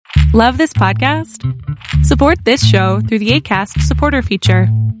Love this podcast? Support this show through the Acast supporter feature.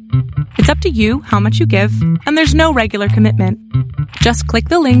 It's up to you how much you give, and there's no regular commitment. Just click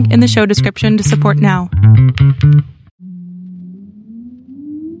the link in the show description to support now.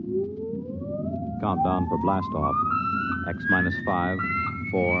 Countdown for blast off. X-5,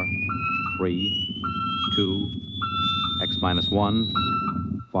 4, 3, 2, X-1,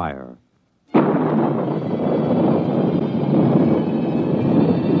 fire.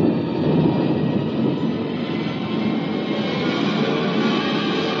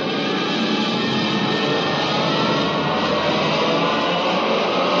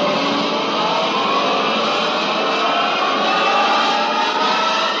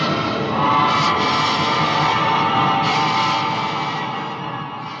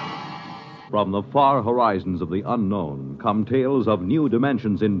 From the far horizons of the unknown come tales of new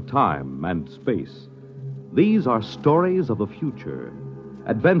dimensions in time and space. These are stories of the future,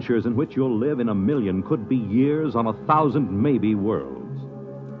 adventures in which you'll live in a million could-be years on 1,000 maybe worlds.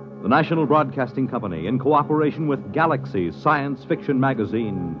 The National Broadcasting Company, in cooperation with Galaxy Science Fiction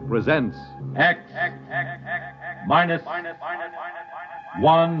Magazine, presents X minus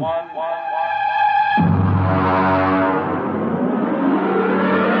 1.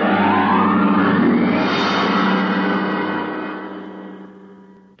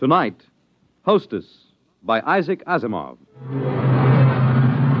 Tonight, Hostess by Isaac Asimov.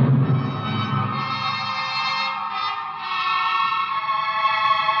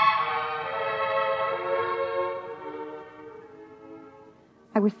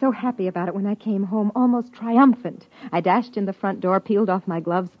 I was so happy about it when I came home, almost triumphant. I dashed in the front door, peeled off my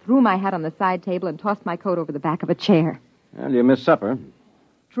gloves, threw my hat on the side table, and tossed my coat over the back of a chair. Well, you missed supper.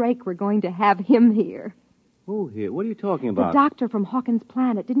 Drake, we're going to have him here. Who here? What are you talking about? The doctor from Hawkins'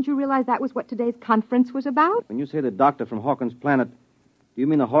 Planet. Didn't you realize that was what today's conference was about? When you say the doctor from Hawkins' Planet, do you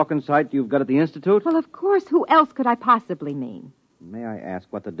mean the Hawkins site you've got at the Institute? Well, of course. Who else could I possibly mean? May I ask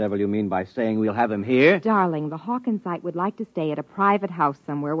what the devil you mean by saying we'll have him here? Darling, the Hawkins site would like to stay at a private house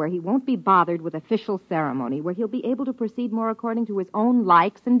somewhere where he won't be bothered with official ceremony, where he'll be able to proceed more according to his own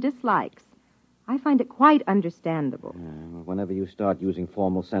likes and dislikes. I find it quite understandable. Whenever you start using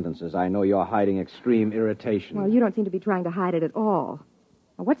formal sentences, I know you're hiding extreme irritation. Well, you don't seem to be trying to hide it at all.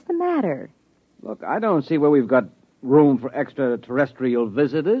 Well, what's the matter? Look, I don't see where we've got room for extraterrestrial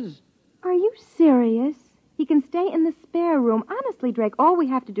visitors. Are you serious? He can stay in the spare room. Honestly, Drake, all we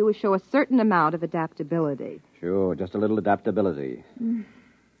have to do is show a certain amount of adaptability. Sure, just a little adaptability.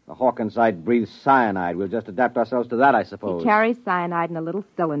 The Hawkins site breathes cyanide. We'll just adapt ourselves to that, I suppose. He carries cyanide in a little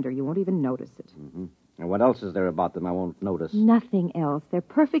cylinder. You won't even notice it. Mm-hmm. And what else is there about them I won't notice? Nothing else. They're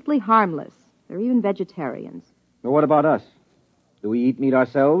perfectly harmless. They're even vegetarians. Well, what about us? Do we eat meat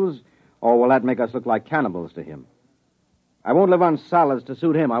ourselves, or will that make us look like cannibals to him? I won't live on salads to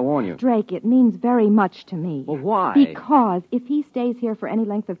suit him, I warn you. Drake, it means very much to me. Well, why? Because if he stays here for any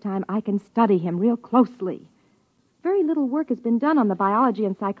length of time, I can study him real closely. Very little work has been done on the biology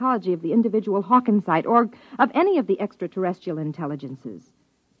and psychology of the individual Hawkins site or of any of the extraterrestrial intelligences.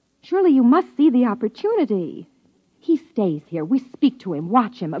 Surely you must see the opportunity. He stays here. We speak to him,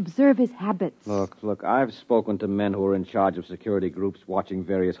 watch him, observe his habits. Look, I've spoken to men who are in charge of security groups watching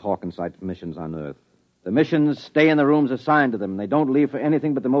various Hawkins site missions on Earth. The missions stay in the rooms assigned to them, and they don't leave for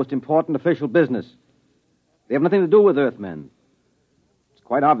anything but the most important official business. They have nothing to do with Earthmen. It's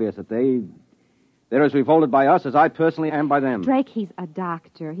quite obvious that they're as revolted by us as I personally am by them. Drake, he's a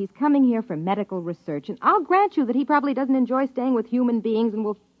doctor. He's coming here for medical research, and I'll grant you that he probably doesn't enjoy staying with human beings and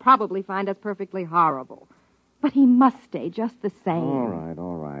will probably find us perfectly horrible. But he must stay just the same.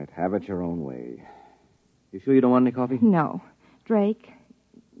 All right. Have it your own way. You sure you don't want any coffee? No. Drake,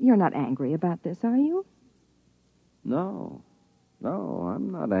 you're not angry about this, are you? No,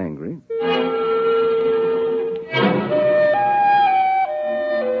 I'm not angry.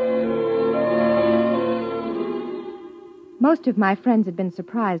 Most of my friends had been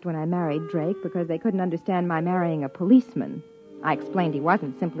surprised when I married Drake because they couldn't understand my marrying a policeman. I explained he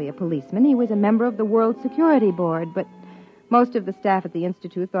wasn't simply a policeman. He was a member of the World Security Board, but most of the staff at the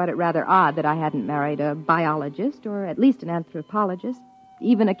Institute thought it rather odd that I hadn't married a biologist or at least an anthropologist,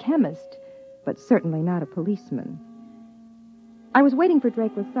 even a chemist, but certainly not a policeman. I was waiting for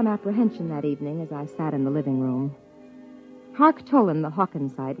Drake with some apprehension that evening as I sat in the living room. Hark Tolan, the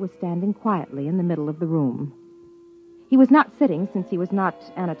Hawkins site, was standing quietly in the middle of the room. He was not sitting since he was not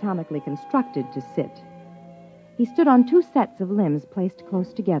anatomically constructed to sit. He stood on two sets of limbs placed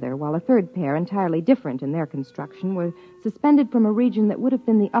close together, while a third pair, entirely different in their construction, were suspended from a region that would have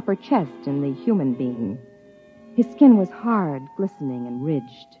been the upper chest in the human being. His skin was hard, glistening, and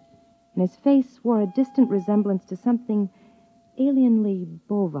ridged, and his face wore a distant resemblance to something alienly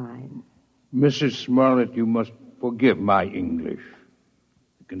bovine. Mrs. Smollett, you must forgive my English.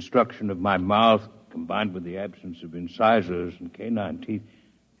 The construction of my mouth, combined with the absence of incisors and canine teeth,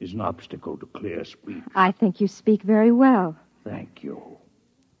 is an obstacle to clear speech. I think you speak very well. Thank you.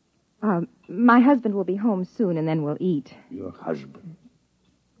 My husband will be home soon, and then we'll eat. Your husband?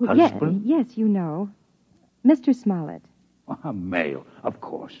 Well, Husband? Yes, you know. Mr. Smollett. A male, of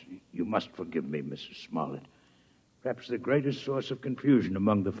course. You must forgive me, Mrs. Smollett. Perhaps the greatest source of confusion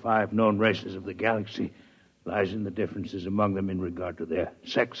among the 5 known races of the galaxy lies in the differences among them in regard to their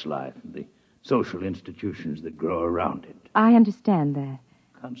sex life and the social institutions that grow around it. I understand that.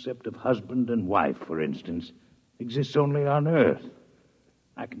 The concept of husband and wife, for instance, exists only on Earth.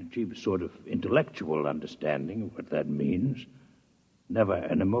 I can achieve a sort of intellectual understanding of what that means, never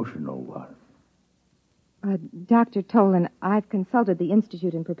an emotional one. Dr. Tolan, I've consulted the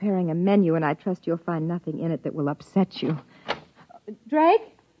Institute in preparing a menu, and I trust you'll find nothing in it that will upset you. Drake?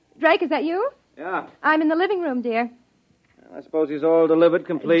 Drake, is that you? Yeah. I'm in the living room, dear. I suppose he's all delivered,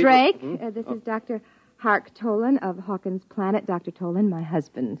 complete. Drake, this is Dr. Hark Tolan of Hawkins Planet. Dr. Tolan, my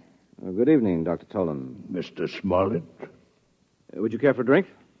husband. Good evening, Dr. Tolan. Mr. Smollett? Would you care for a drink?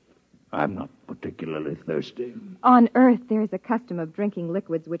 I'm not particularly thirsty. On Earth, there is a custom of drinking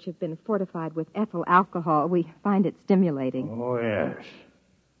liquids which have been fortified with ethyl alcohol. We find it stimulating. Oh, yes.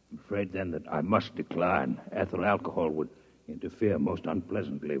 I'm afraid, then, that I must decline. Ethyl alcohol would interfere most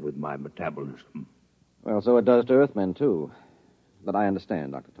unpleasantly with my metabolism. Well, so it does to Earthmen, too. But I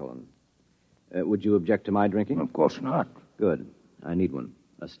understand, Dr. Tolan. Would you object to my drinking? Of course not. Good. I need one.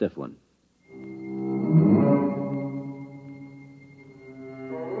 A stiff one.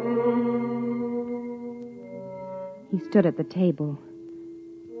 He stood at the table.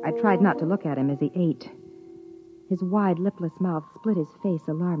 I tried not to look at him as he ate. His wide, lipless mouth split his face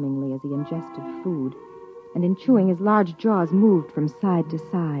alarmingly as he ingested food, and in chewing, his large jaws moved from side to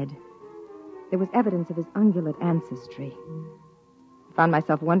side. There was evidence of his ungulate ancestry. I found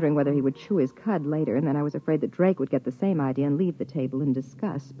myself wondering whether he would chew his cud later, and then I was afraid that Drake would get the same idea and leave the table in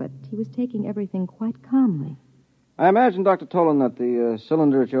disgust, but he was taking everything quite calmly. I imagine, Dr. Tolan, that the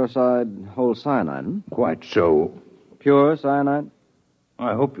cylinder at your side holds cyanide. Quite so. Pure cyanide?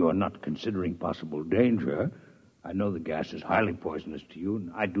 I hope you are not considering possible danger. I know the gas is highly poisonous to you,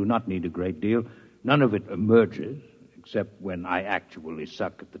 and I do not need a great deal. None of it emerges, except when I actually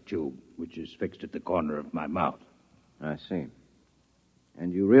suck at the tube, which is fixed at the corner of my mouth. I see.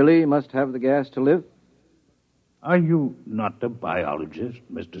 And you really must have the gas to live? Are you not a biologist,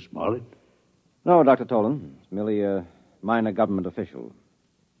 Mr. Smollett? No, Dr. Tolan. It's merely a minor government official.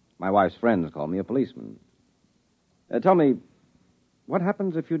 My wife's friends call me a policeman. Tell me, what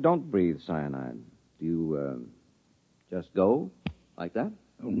happens if you don't breathe cyanide? Do you, just go like that?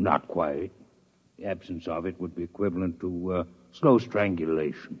 Oh, not quite. The absence of it would be equivalent to slow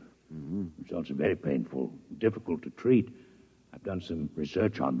strangulation. Mm-hmm. Results are very painful, difficult to treat. I've done some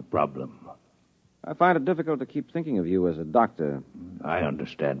research on the problem. I find it difficult to keep thinking of you as a doctor. I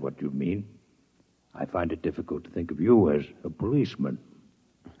understand what you mean. I find it difficult to think of you as a policeman.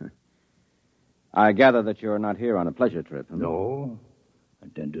 I gather that you're not here on a pleasure trip. Huh? No. I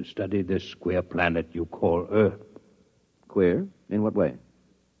intend to study this queer planet you call Earth. Queer? In what way?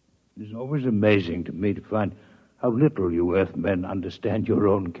 It's always amazing to me to find how little you Earthmen understand your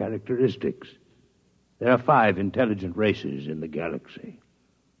own characteristics. There are 5 intelligent races in the galaxy.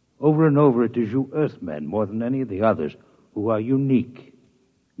 Over and over, it is you Earthmen, more than any of the others, who are unique.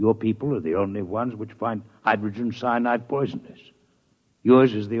 Your people are the only ones which find hydrogen cyanide poisonous.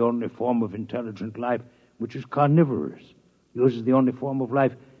 Yours is the only form of intelligent life which is carnivorous. Yours is the only form of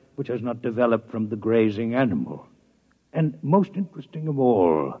life which has not developed from the grazing animal. And most interesting of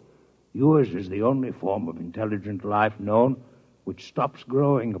all, yours is the only form of intelligent life known which stops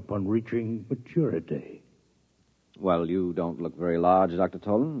growing upon reaching maturity. Well, you don't look very large, Dr.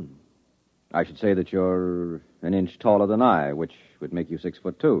 Tolan. I should say that you're an inch taller than I, which would make you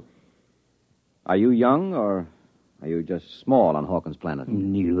 6'2". Are you young, or are you just small on Hawkins Planet?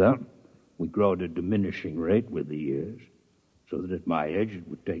 Neither. We grow at a diminishing rate with the years, so that at my age it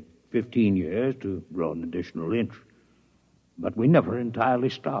would take 15 years to grow an additional inch. But we never entirely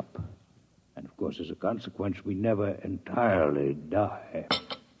stop. And, of course, as a consequence, we never entirely die.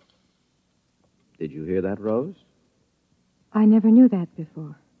 Did you hear that, Rose? I never knew that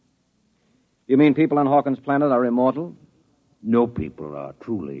before. You mean people on Hawkins Planet are immortal? No people are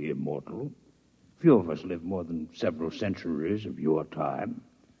truly immortal. Few of us live more than several centuries of your time.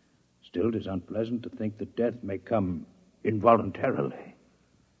 Still, it is unpleasant to think that death may come involuntarily.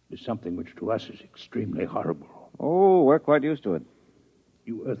 It is something which to us is extremely horrible. Oh, we're quite used to it.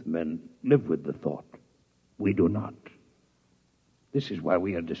 You Earthmen live with the thought. We do not. This is why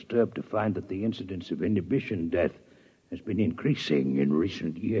we are disturbed to find that the incidence of inhibition death has been increasing in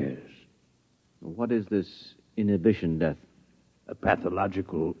recent years. What is this inhibition death? A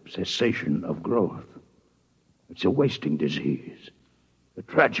pathological cessation of growth. It's a wasting disease. A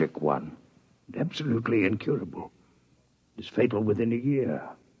tragic one. And absolutely incurable. It is fatal within a year.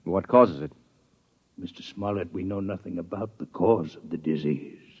 What causes it? Mr. Smollett, we know nothing about the cause of the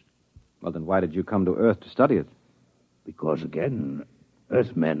disease. Well, then why did you come to Earth to study it? Because, again,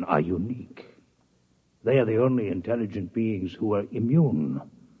 Earthmen are unique. They are the only intelligent beings who are immune.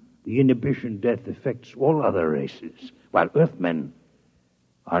 The inhibition death affects all other races, while Earthmen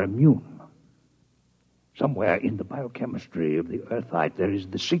are immune. Somewhere in the biochemistry of the Earthite, there is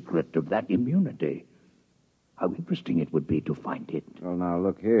the secret of that immunity. How interesting it would be to find it. Well, now,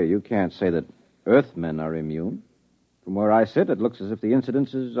 look here. You can't say that Earthmen are immune. From where I sit, it looks as if the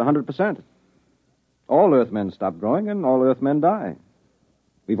incidence is 100%. All Earthmen stop growing, and all Earthmen die.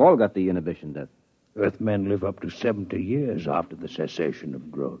 We've all got the inhibition death. Earthmen live up to 70 years after the cessation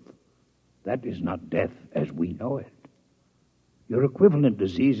of growth. That is not death as we know it. Your equivalent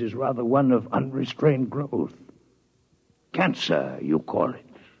disease is rather one of unrestrained growth. Cancer, you call it.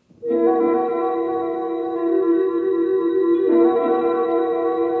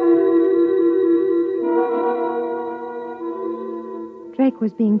 Drake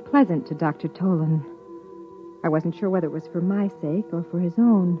was being pleasant to Dr. Tolan. I wasn't sure whether it was for my sake or for his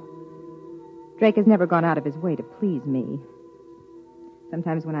own. Drake has never gone out of his way to please me.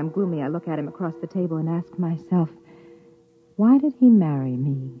 Sometimes when I'm gloomy, I look at him across the table and ask myself, why did he marry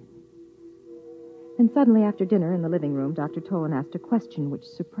me? And suddenly, after dinner in the living room, Dr. Tolan asked a question which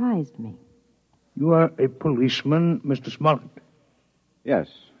surprised me. You are a policeman, Mr. Smollett? Yes.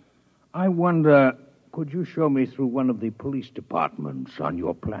 I wonder, could you show me through one of the police departments on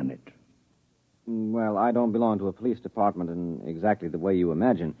your planet? Well, I don't belong to a police department in exactly the way you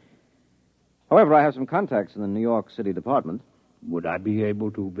imagine. However, I have some contacts in the New York City Department. Would I be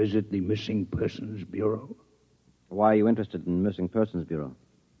able to visit the Missing Persons Bureau? Why are you interested in the Missing Persons Bureau?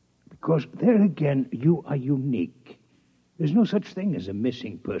 Because there again, you are unique. There's no such thing as a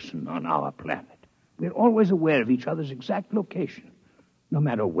missing person on our planet. We're always aware of each other's exact location, no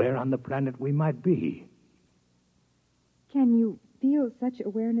matter where on the planet we might be. Can you feel such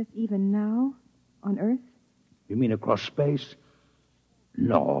awareness even now, on Earth? You mean across space?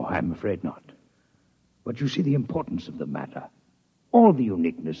 No, I'm afraid not. But you see the importance of the matter. All the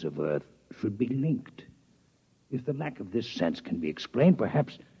uniqueness of Earth should be linked. If the lack of this sense can be explained,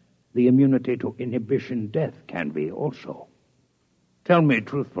 perhaps the immunity to inhibition death can be also. Tell me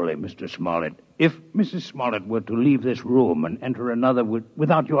truthfully, Mr. Smollett, if Mrs. Smollett were to leave this room and enter another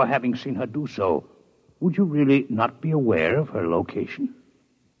without your having seen her do so, would you really not be aware of her location?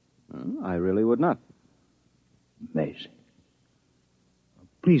 I really would not. Amazing.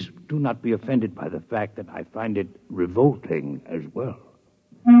 Please do not be offended by the fact that I find it revolting as well.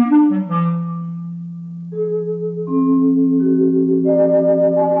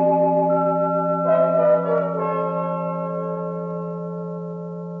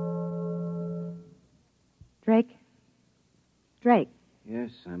 Drake. Yes,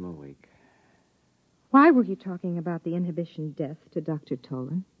 I'm awake. Why were you talking about the inhibition death to Dr.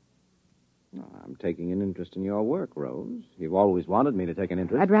 Tolan? I'm taking an interest in your work, Rose. You've always wanted me to take an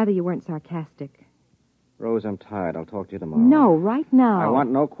interest. I'd rather you weren't sarcastic. Rose, I'm tired. I'll talk to you tomorrow. No, right now. I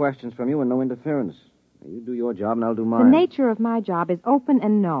want no questions from you and no interference. You do your job and I'll do The mine. nature of my job is open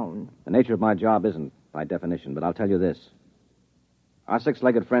and known. The nature of my job isn't, by definition, but I'll tell you this. Our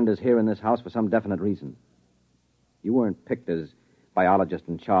six-legged friend is here in this house for some definite reason. You weren't picked as biologist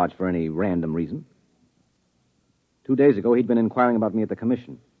in charge for any random reason. 2 days ago, he'd been inquiring about me at the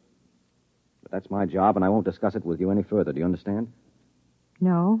commission. But that's my job, and I won't discuss it with you any further. Do you understand?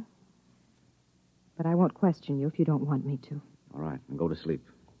 No. But I won't question you if you don't want me to. All right, then go to sleep.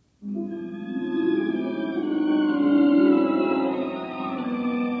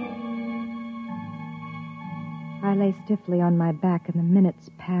 I lay stiffly on my back, and the minutes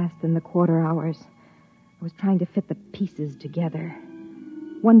passed and the quarter hours. I was trying to fit the pieces together.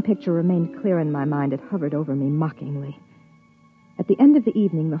 One picture remained clear in my mind. It hovered over me mockingly. At the end of the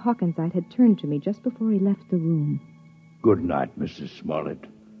evening, the Hawkinsite had turned to me just before he left the room. Good night, Mrs. Smollett.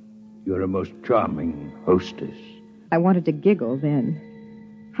 You're a most charming hostess. I wanted to giggle then.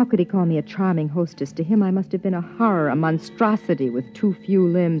 How could he call me a charming hostess? To him, I must have been a horror, a monstrosity with too few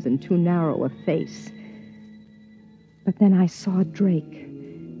limbs and too narrow a face. But then I saw Drake.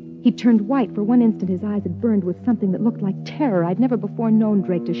 He turned white. For one instant, his eyes had burned with something that looked like terror. I'd never before known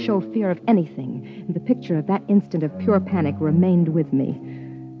Drake to show fear of anything, and the picture of that instant of pure panic remained with me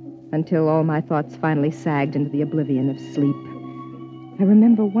until all my thoughts finally sagged into the oblivion of sleep. I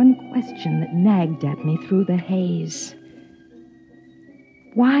remember one question that nagged at me through the haze.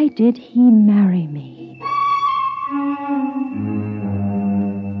 Why did he marry me?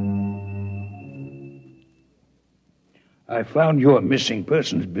 I found your Missing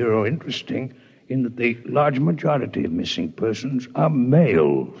Persons Bureau interesting in that the large majority of missing persons are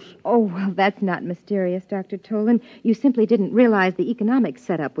males. Oh, well, that's not mysterious, Dr. Tolan. You simply didn't realize the economic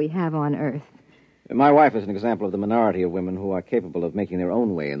setup we have on Earth. My wife is an example of the minority of women who are capable of making their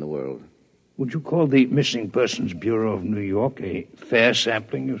own way in the world. Would you call the Missing Persons Bureau of New York a fair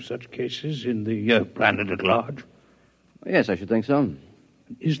sampling of such cases in the planet at large? Yes, I should think so.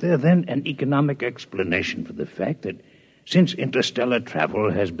 Is there then an economic explanation for the fact that since interstellar travel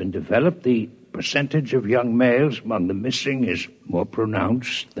has been developed, the percentage of young males among the missing is more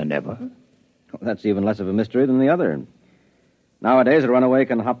pronounced than ever? Well, that's even less of a mystery than the other. Nowadays, a runaway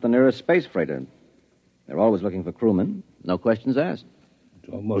can hop the nearest space freighter. They're always looking for crewmen. No questions asked.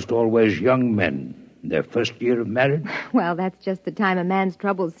 It's almost always young men in their first year of marriage. Well, that's just the time a man's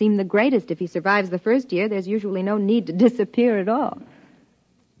troubles seem the greatest. If he survives the first year, there's usually no need to disappear at all.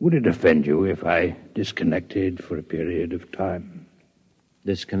 Would it offend you if I disconnected for a period of time?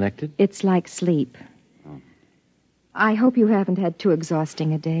 Disconnected? It's like sleep. Oh. I hope you haven't had too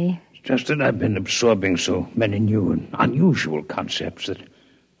exhausting a day. It's just that I've been absorbing so many new and unusual concepts that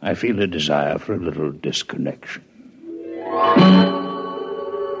I feel a desire for a little disconnection.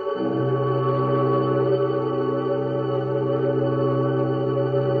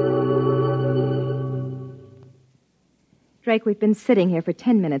 Drake, we've been sitting here for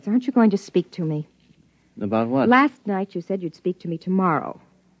 10 minutes. Aren't you going to speak to me? About what? Last night you said you'd speak to me tomorrow.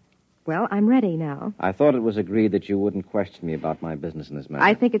 Well, I'm ready now. I thought it was agreed that you wouldn't question me about my business in this matter.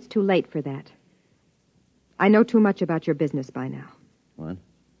 I think it's too late for that. I know too much about your business by now. What?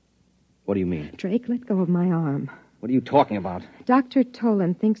 What do you mean? Drake, let go of my arm. What are you talking about? Dr.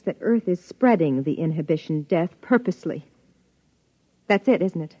 Tolan thinks that Earth is spreading the inhibition death purposely. That's it,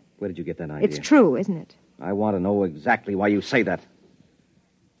 isn't it? Where did you get that idea? It's true, isn't it? I want to know exactly why you say that.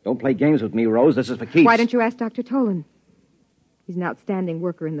 Don't play games with me, Rose. This is for keeps. Why don't you ask Dr. Tolan? He's an outstanding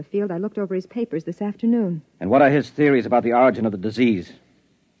worker in the field. I looked over his papers this afternoon. And what are his theories about the origin of the disease?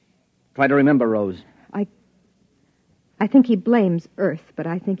 Try to remember, Rose. I think he blames Earth, but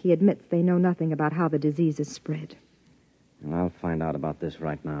I think he admits they know nothing about how the disease is spread. And I'll find out about this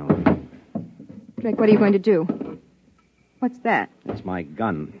right now. Drake, what are you going to do? What's that? It's my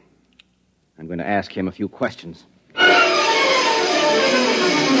gun. I'm going to ask him a few questions.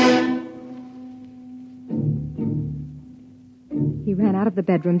 He ran out of the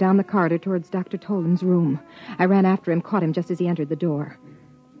bedroom, down the corridor towards Dr. Tolan's room. I ran after him, caught him just as he entered the door.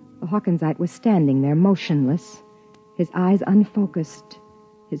 The Hawkinsite was standing there, motionless, his eyes unfocused,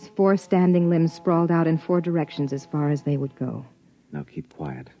 his 4 standing limbs sprawled out in 4 directions as far as they would go. Now keep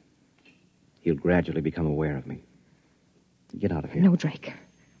quiet. He'll gradually become aware of me. Get out of here. No, Drake.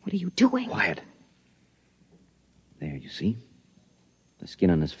 What are you doing? Quiet. There, you see? The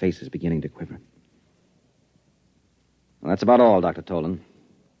skin on his face is beginning to quiver. Well, that's about all, Dr. Tolan.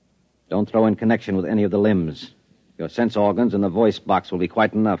 Don't throw in connection with any of the limbs. Your sense organs and the voice box will be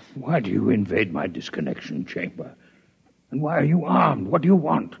quite enough. Why do you invade my disconnection chamber? And why are you armed? What do you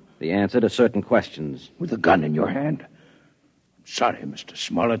want? The answer to certain questions. With a gun in your hand? I'm sorry, Mr.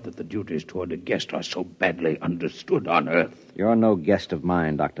 Smollett, that the duties toward a guest are so badly understood on Earth. You're no guest of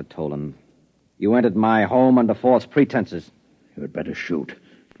mine, Dr. Tolan. You entered my home under false pretenses. You had better shoot.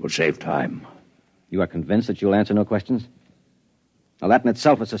 It will save time. You are convinced that you'll answer no questions? Now, that in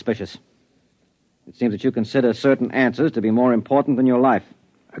itself is suspicious. It seems that you consider certain answers to be more important than your life.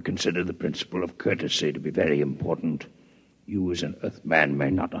 I consider the principle of courtesy to be very important. You, as an Earthman, may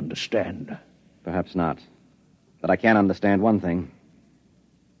not understand. Perhaps not. But I can understand one thing.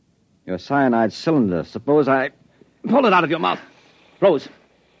 Your cyanide cylinder. Suppose I pull it out of your mouth. Rose,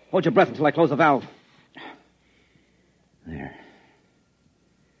 hold your breath until I close the valve. There.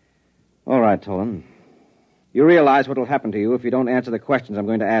 All right, Tolan. You realize what will happen to you if you don't answer the questions I'm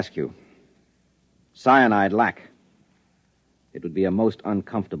going to ask you. Cyanide lack. It would be a most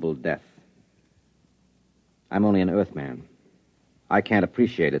uncomfortable death. I'm only an Earthman. I can't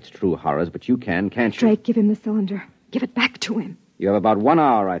appreciate its true horrors, but you can, can't you? Drake, give him the cylinder. Give it back to him. You have about 1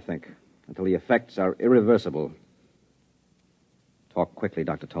 hour, I think, until the effects are irreversible. Talk quickly,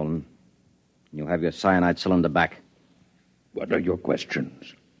 Dr. Tolan. and You'll have your cyanide cylinder back. What are your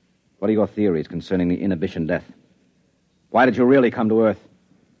questions? What are your theories concerning the inhibition death? Why did you really come to Earth?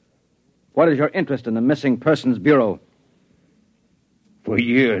 What is your interest in the Missing Persons Bureau? For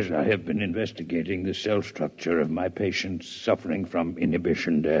years, I have been investigating the cell structure of my patients suffering from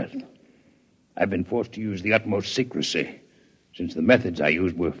inhibition death. I've been forced to use the utmost secrecy, since the methods I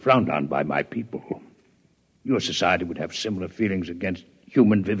used were frowned on by my people. Your society would have similar feelings against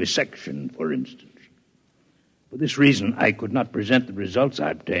human vivisection, for instance. For this reason, I could not present the results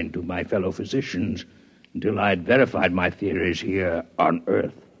I obtained to my fellow physicians until I had verified my theories here on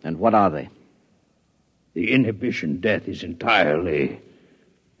Earth. And what are they? The inhibition death is entirely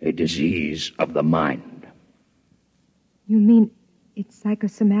a disease of the mind. You mean it's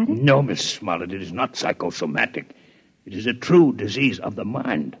psychosomatic? No, Miss Smollett, it is not psychosomatic. It is a true disease of the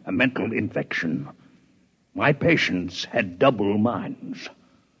mind, a mental infection. My patients had double minds.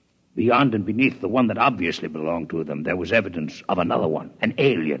 Beyond and beneath the one that obviously belonged to them, there was evidence of another one, an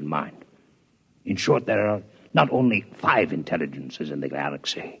alien mind. In short, there are not only 5 intelligences in the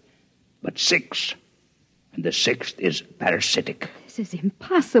galaxy, but 6. And the 6th is parasitic. This is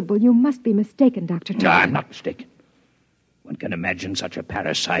impossible. You must be mistaken, Dr. No, I'm not mistaken. One can imagine such a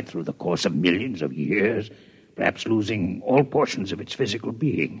parasite through the course of millions of years, perhaps losing all portions of its physical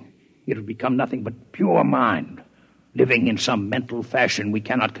being. It will become nothing but pure mind, living in some mental fashion we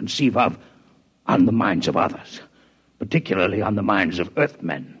cannot conceive of on the minds of others, particularly on the minds of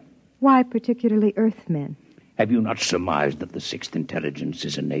Earthmen. Why particularly Earthmen? Have you not surmised that the 6th intelligence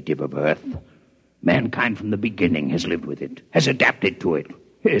is a native of Earth? Mankind from the beginning has lived with it, has adapted to it,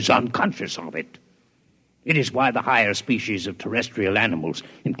 is unconscious of it. It is why the higher species of terrestrial animals,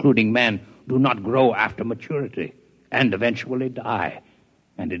 including man, do not grow after maturity and eventually die.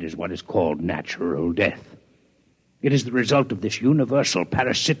 And it is what is called natural death. It is the result of this universal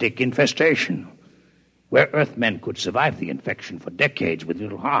parasitic infestation. Where Earthmen could survive the infection for decades with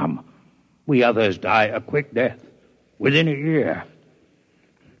little harm, we others die a quick death within a year.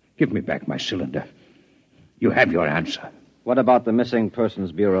 Give me back my cylinder. You have your answer. What about the Missing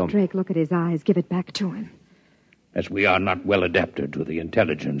Persons Bureau? Drake, look at his eyes. Give it back to him. As we are not well adapted to the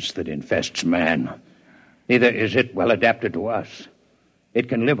intelligence that infests man, neither is it well adapted to us. It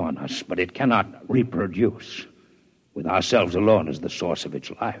can live on us, but it cannot reproduce, with ourselves alone as the source of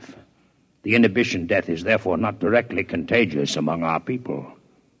its life. The inhibition death is therefore not directly contagious among our people.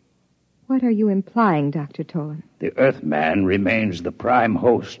 What are you implying, Dr. Tolan? The Earthman remains the prime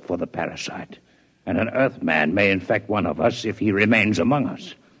host for the parasite, and an Earthman may infect one of us if he remains among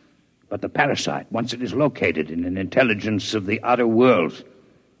us. But the parasite, once it is located in an intelligence of the outer worlds,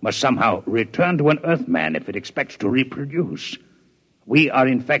 must somehow return to an Earthman if it expects to reproduce. We are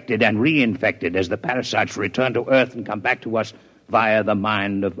infected and reinfected as the parasites return to Earth and come back to us via the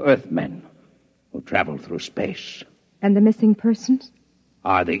mind of Earthmen who travel through space. And the missing persons?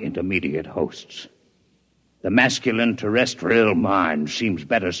 Are the intermediate hosts. The masculine terrestrial mind seems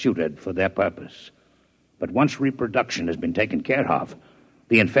better suited for their purpose. But once reproduction has been taken care of,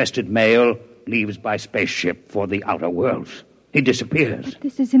 the infested male leaves by spaceship for the outer worlds. He disappears. But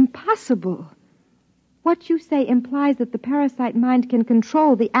this is impossible. What you say implies that the parasite mind can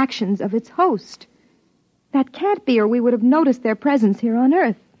control the actions of its host. That can't be, or we would have noticed their presence here on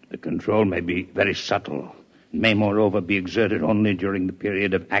Earth. The control may be very subtle, and may moreover be exerted only during the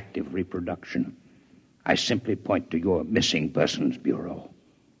period of active reproduction. I simply point to your Missing Persons Bureau.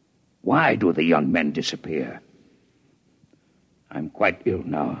 Why do the young men disappear? I'm quite ill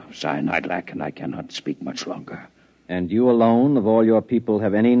now, cyanide lack, and I cannot speak much longer. And you alone of all your people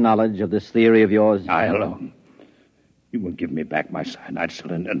have any knowledge of this theory of yours? I alone. You will give me back my cyanide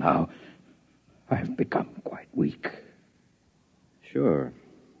cylinder now. I have become quite weak. Sure.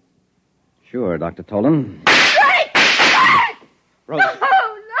 Sure, Dr. Tolan. Rose.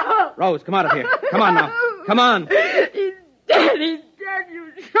 No! Rose, come out of here. Come on now. Come on. He's dead.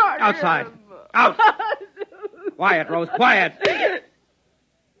 You shot Outside. him. Out. Quiet, Rose, quiet.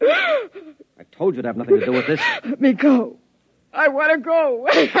 I told you to have nothing to do with this. Let me go. I want to go.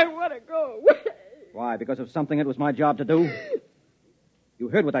 I want to go. Why, because of something it was my job to do? You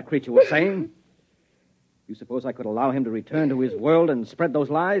heard what that creature was saying. You suppose I could allow him to return to his world and spread those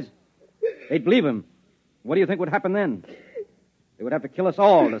lies? They'd believe him. What do you think would happen then? They would have to kill us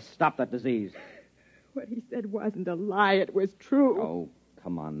all to stop that disease. What he said wasn't a lie. It was true. Oh,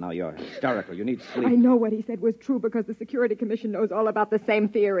 come on. Now you're hysterical. You need sleep. I know what he said was true because the Security Commission knows all about the same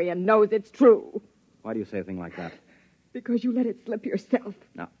theory and knows it's true. Why do you say a thing like that? Because you let it slip yourself.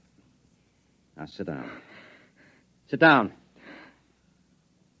 Now sit down. Sit down.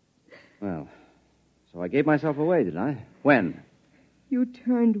 Well, so I gave myself away, did I? When? You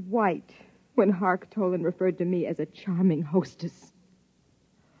turned white when Hark Tolan referred to me as a charming hostess.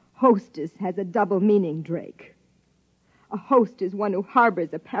 Hostess has a double meaning, Drake. A host is one who harbors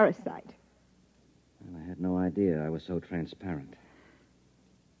a parasite. Well, I had no idea I was so transparent.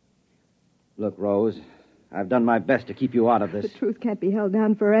 Look, Rose, I've done my best to keep you out of this. The truth can't be held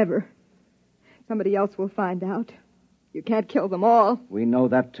down forever. Somebody else will find out. You can't kill them all. We know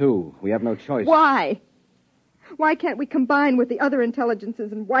that, too. We have no choice. Why? Why can't we combine with the other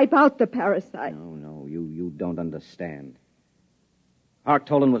intelligences and wipe out the parasite? No, you don't understand. Hark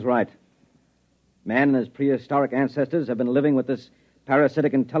Tolan was right. Man and his prehistoric ancestors have been living with this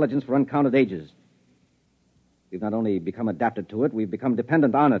parasitic intelligence for uncounted ages. We've not only become adapted to it, we've become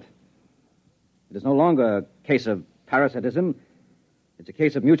dependent on it. It is no longer a case of parasitism. It's a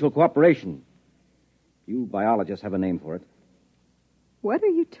case of mutual cooperation. You biologists have a name for it. What are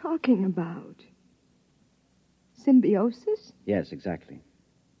you talking about? Symbiosis? Yes, exactly.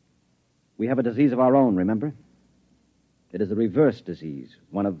 We have a disease of our own, remember? It is a reverse disease,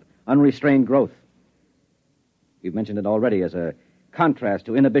 one of unrestrained growth. We've mentioned it already as a contrast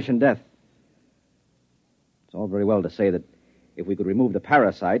to inhibition death. It's all very well to say that if we could remove the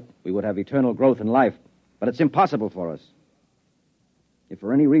parasite, we would have eternal growth in life, but it's impossible for us. If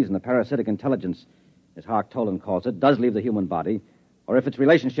for any reason the parasitic intelligence, as Hark Tolan calls it, does leave the human body, or if its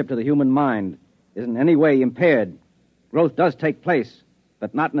relationship to the human mind is in any way impaired, growth does take place,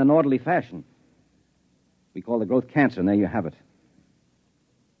 but not in an orderly fashion. We call the growth cancer, and there you have it.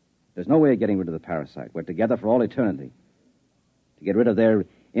 There's no way of getting rid of the parasite. We're together for all eternity. To get rid of their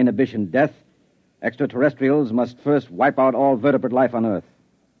inhibition death, extraterrestrials must first wipe out all vertebrate life on Earth.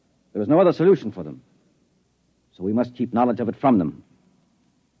 There is no other solution for them. So we must keep knowledge of it from them.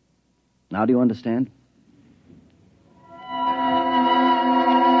 Now do you understand?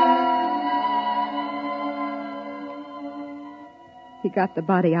 He got the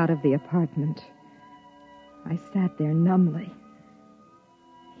body out of the apartment. I sat there numbly.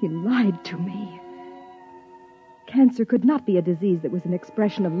 He lied to me. Cancer could not be a disease that was an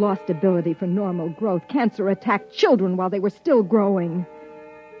expression of lost ability for normal growth. Cancer attacked children while they were still growing.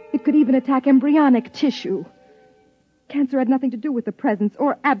 It could even attack embryonic tissue. Cancer had nothing to do with the presence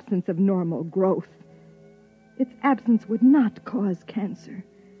or absence of normal growth. Its absence would not cause cancer.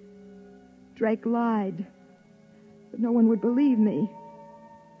 Drake lied, but no one would believe me.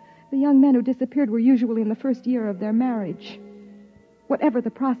 The young men who disappeared were usually in the first year of their marriage. Whatever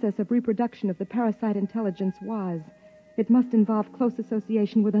the process of reproduction of the parasite intelligence was, it must involve close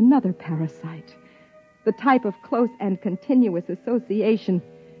association with another parasite. The type of close and continuous association,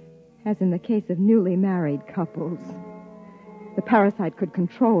 as in the case of newly married couples. The parasite could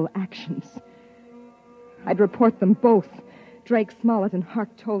control actions. I'd report them both, Drake Smollett and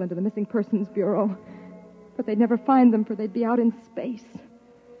Hark Tolan, to the Missing Persons Bureau. But they'd never find them, for they'd be out in space.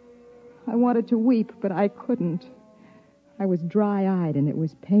 I wanted to weep, but I couldn't. I was dry-eyed, and it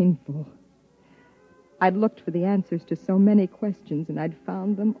was painful. I'd looked for the answers to so many questions, and I'd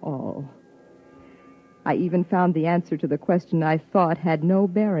found them all. I even found the answer to the question I thought had no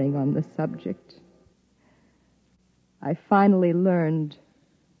bearing on the subject. I finally learned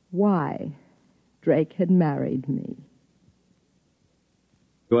why Drake had married me.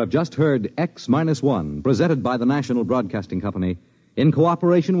 You have just heard X-1, presented by the National Broadcasting Company in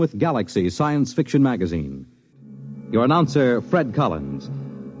cooperation with Galaxy Science Fiction Magazine. Your announcer, Fred Collins.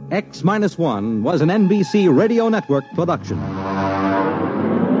 X-1 was an NBC Radio Network production.